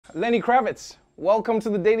Lenny Kravitz, welcome to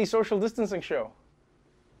the Daily Social Distancing Show.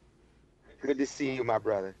 Good to see you, my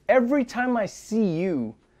brother. Every time I see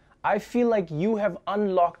you, I feel like you have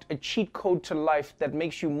unlocked a cheat code to life that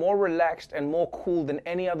makes you more relaxed and more cool than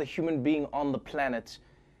any other human being on the planet.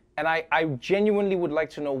 And I genuinely would like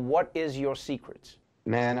to know, what is your secret?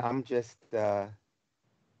 Man, I'm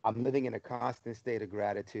living in a constant state of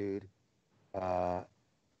gratitude, of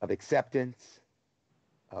acceptance,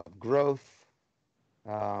 of growth.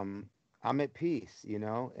 I'm at peace,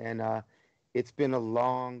 and it's been a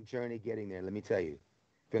long journey getting there, let me tell you.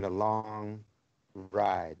 It's been a long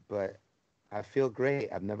ride, but I feel great.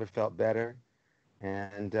 I've never felt better,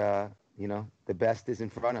 and the best is in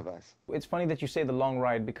front of us. It's funny that you say the long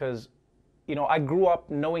ride because, I grew up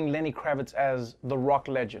knowing Lenny Kravitz as the rock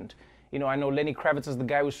legend. I know Lenny Kravitz is the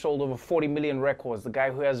guy who sold over 40 million records, the guy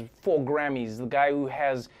who has 4 Grammys, the guy who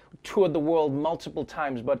has toured the world multiple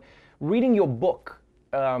times. But reading your book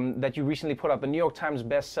that you recently put out, the New York Times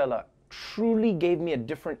bestseller, truly gave me a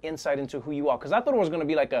different insight into who you are. Because I thought it was going to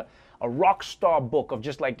be like a rock star book of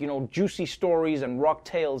just like, juicy stories and rock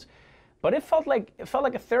tales. But it felt like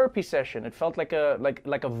a therapy session. It felt like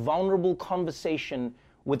a vulnerable conversation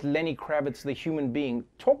with Lenny Kravitz, the human being.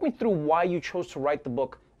 Talk me through why you chose to write the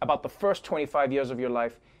book about the first 25 years of your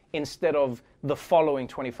life instead of the following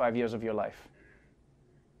 25 years of your life.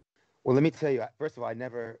 Well, let me tell you, first of all, I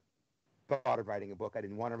never thought of writing a book. I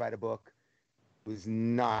didn't want to write a book. It was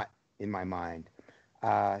not in my mind.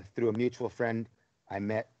 Through a mutual friend, I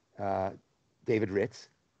met David Ritz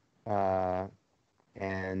and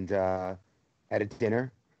at a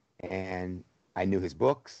dinner, and I knew his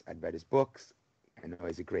books. I'd read his books. I know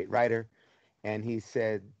he's a great writer. And he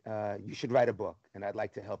said, you should write a book, and I'd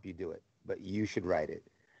like to help you do it, but you should write it.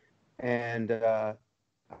 And I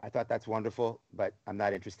thought, that's wonderful, but I'm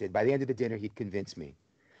not interested. By the end of the dinner, he'd convinced me.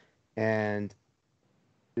 And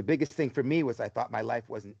the biggest thing for me was I thought my life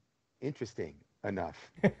wasn't interesting enough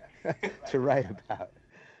to write about.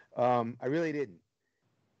 I really didn't.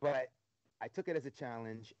 But I took it as a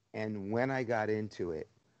challenge, and when I got into it,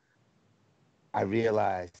 I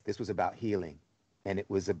realized this was about healing, and it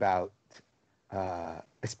was about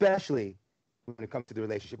especially when it comes to the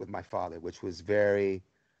relationship with my father, which was very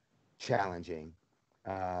challenging.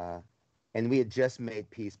 And we had just made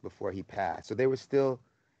peace before he passed. So there were still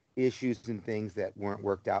issues and things that weren't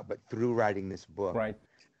worked out. But through writing this book, Right.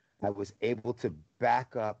 I was able to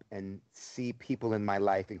back up and see people in my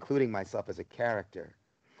life, including myself as a character.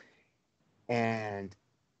 And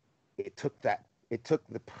it took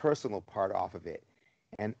the personal part off of it.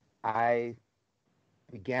 And I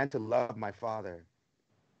began to love my father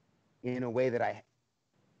in a way that I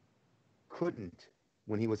couldn't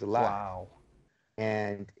when he was alive. Wow.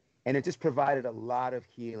 And it just provided a lot of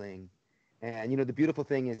healing. And the beautiful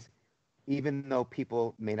thing is, even though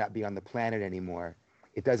people may not be on the planet anymore,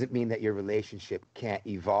 it doesn't mean that your relationship can't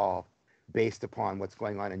evolve based upon what's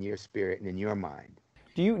going on in your spirit and in your mind.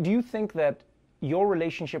 Do you think that your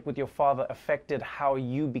relationship with your father affected how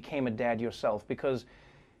you became a dad yourself? Because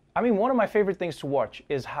one of my favorite things to watch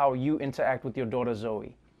is how you interact with your daughter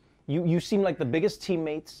Zoe. You seem like the biggest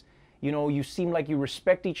teammates. You seem like you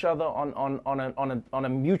respect each other on a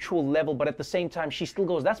mutual level, but at the same time, she still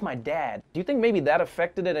goes, "That's my dad." Do you think maybe that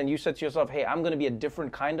affected it, and you said to yourself, "Hey, I'm going to be a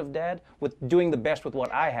different kind of dad with doing the best with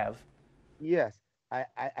what I have"? Yes,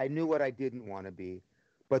 I knew what I didn't want to be,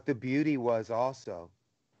 but the beauty was also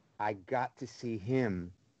I got to see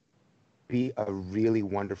him be a really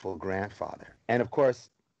wonderful grandfather. And of course,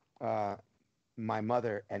 my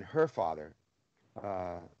mother and her father,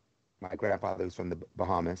 my grandfather who's from the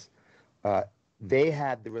Bahamas, they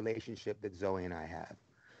had the relationship that Zoe and I have.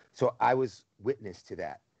 So I was witness to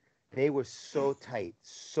that. They were so tight,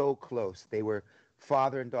 so close. They were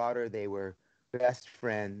father and daughter. They were best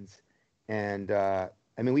friends. And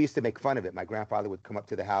we used to make fun of it. My grandfather would come up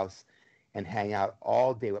to the house and hang out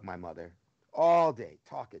all day with my mother, all day,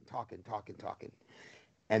 talking.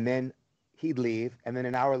 And then he'd leave, and then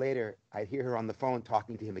an hour later, I'd hear her on the phone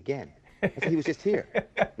talking to him again. I said, he was just here.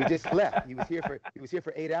 He just left. He was here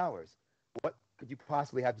for 8 hours. What could you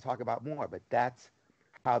possibly have to talk about more? But that's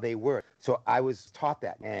how they were. So I was taught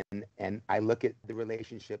that, and I look at the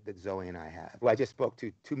relationship that Zoe and I have, who I just spoke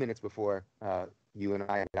to 2 minutes before you and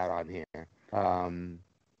I got on here.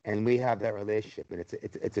 And we have that relationship, and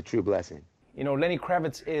it's a true blessing. Lenny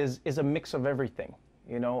Kravitz is a mix of everything.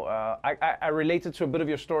 I related to a bit of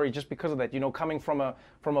your story just because of that. Coming from a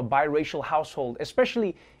biracial household,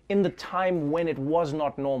 especially in the time when it was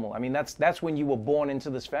not normal. That's when you were born into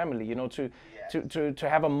this family. To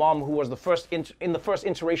have a mom who was the first in the first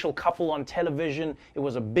interracial couple on television, it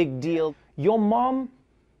was a big deal. Your mom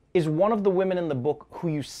is one of the women in the book who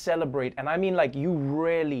you celebrate, and I mean like you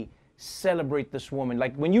really celebrate this woman.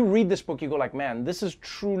 Like when you read this book, you go like, man, this is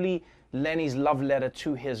truly Lenny's love letter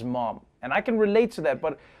to his mom. And I can relate to that,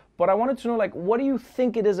 but I wanted to know, like, what do you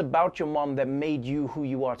think it is about your mom that made you who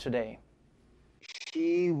you are today?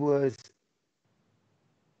 She was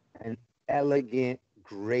an elegant,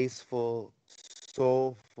 graceful,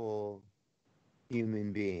 soulful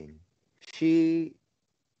human being. She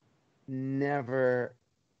never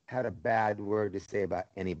had a bad word to say about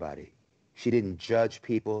anybody. She didn't judge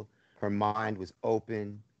people. Her mind was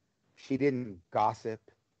open. She didn't gossip.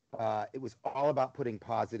 It was all about putting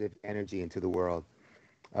positive energy into the world.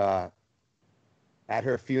 At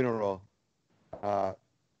her funeral,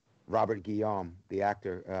 Robert Guillaume, the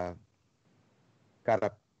actor, got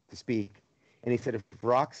up to speak, and he said, if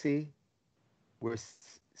Roxy were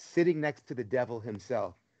sitting next to the devil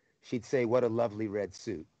himself, she'd say, what a lovely red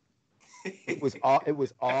suit. It was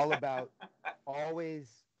all about always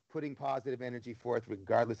putting positive energy forth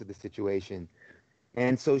regardless of the situation.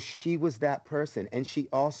 And so she was that person. And she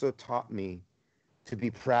also taught me to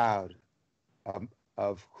be proud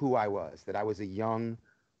of who I was, that I was a young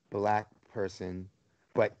Black person,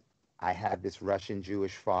 but I had this Russian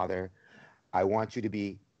Jewish father. I want you to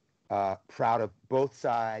be proud of both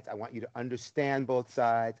sides. I want you to understand both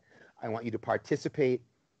sides. I want you to participate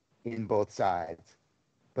in both sides,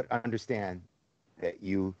 but understand that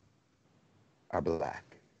you are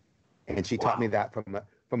Black. And she taught me that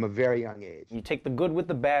from a very young age. You take the good with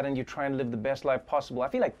the bad and you try and live the best life possible. I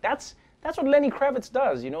feel like that's what Lenny Kravitz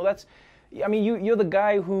does. You know, I mean, you're the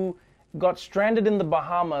guy who got stranded in the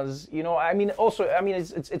Bahamas. You know, I mean, also, I mean,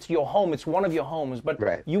 it's your home. It's one of your homes. But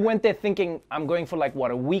right. You went there thinking, I'm going for like,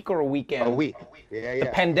 what, a week or a weekend? A week. Yeah. The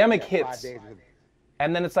pandemic hits.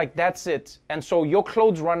 And then it's like, that's it. And so your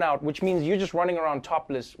clothes run out, which means you're just running around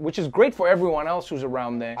topless, which is great for everyone else who's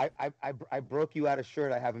around there. I broke you out a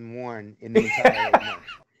shirt I haven't worn in the entire 8 months.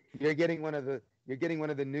 You're getting one of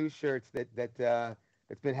the new shirts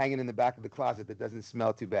that's been hanging in the back of the closet that doesn't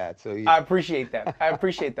smell too bad. So I appreciate that. I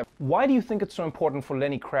appreciate that. Why do you think it's so important for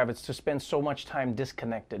Lenny Kravitz to spend so much time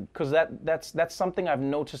disconnected? Because that's something I've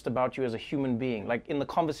noticed about you as a human being. Like in the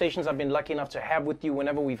conversations I've been lucky enough to have with you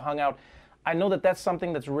whenever we've hung out, I know that that's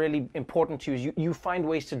something that's really important to you. You find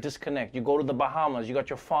ways to disconnect. You go to the Bahamas. You got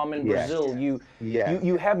your farm in Brazil.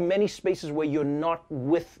 You have many spaces where you're not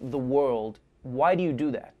with the world. Why do you do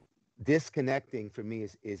that? Disconnecting for me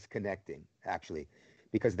is connecting, actually,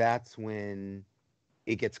 because that's when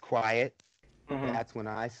it gets quiet. Mm-hmm.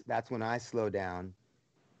 That's when I slow down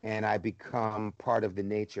and I become part of the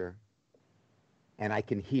nature, and I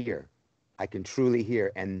can hear. I can truly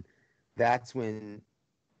hear, and that's when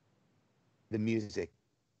the music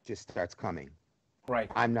just starts coming.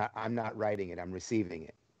 Right. I'm not writing it. I'm receiving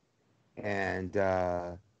it. And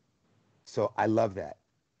so I love that,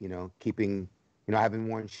 you know, keeping, you know, I haven't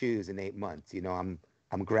worn shoes in 8 months. You know,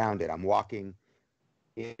 I'm grounded. I'm walking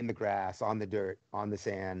in the grass, on the dirt, on the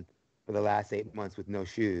sand for the last 8 months with no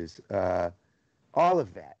shoes. All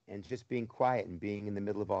of that, and just being quiet and being in the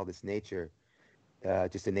middle of all this nature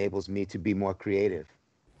just enables me to be more creative.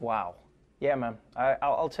 Wow. Yeah, man.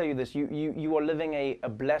 I'll tell you this. You are living a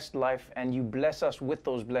blessed life, and you bless us with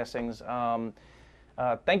those blessings.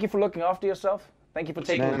 Thank you for looking after yourself. Thank you for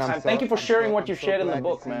taking the time. Thank you for sharing what you shared in the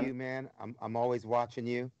book, man. You, man. I'm always watching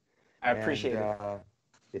you. I appreciate it.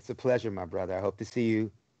 It's a pleasure, my brother. I hope to see you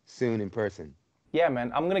soon in person. Yeah,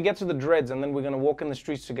 man. I'm going to get to the dreads, and then we're going to walk in the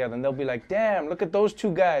streets together, and they'll be like, damn, look at those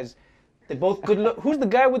two guys. They're both good look. Who's the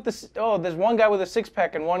guy with the... Oh, there's one guy with a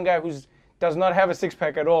six-pack and one guy who does not have a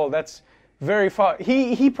six-pack at all. That's very far.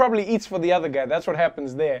 He probably eats for the other guy. That's what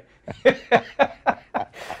happens there.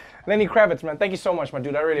 Lenny Kravitz, man. Thank you so much, my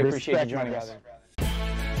dude. I really appreciate you joining us.